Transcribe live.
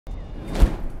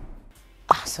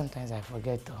Sometimes I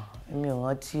forget though. Me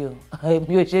want you.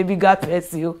 Me a bigger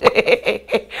person.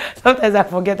 Sometimes I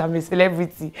forget I'm a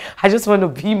celebrity. I just want to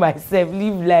be myself,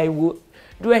 live life,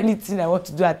 do anything I want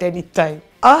to do at any time.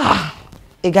 A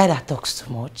guy that talks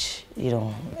too much, you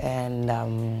know,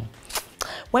 and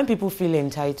when people feel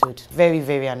entitled, very,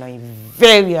 very annoying,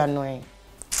 very annoying.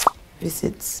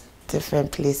 Visits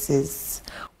different places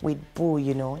with boo,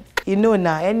 you know. You know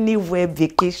now, anywhere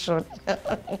vacation.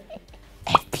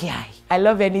 FBI. I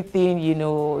love anything, you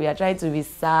know, we are trying to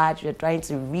research, we are trying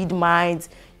to read minds,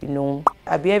 you know.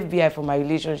 I'll be FBI for my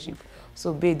relationship.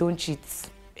 So babe, don't cheat.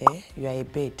 You are a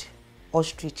bird.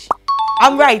 Ostrich.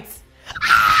 I'm right.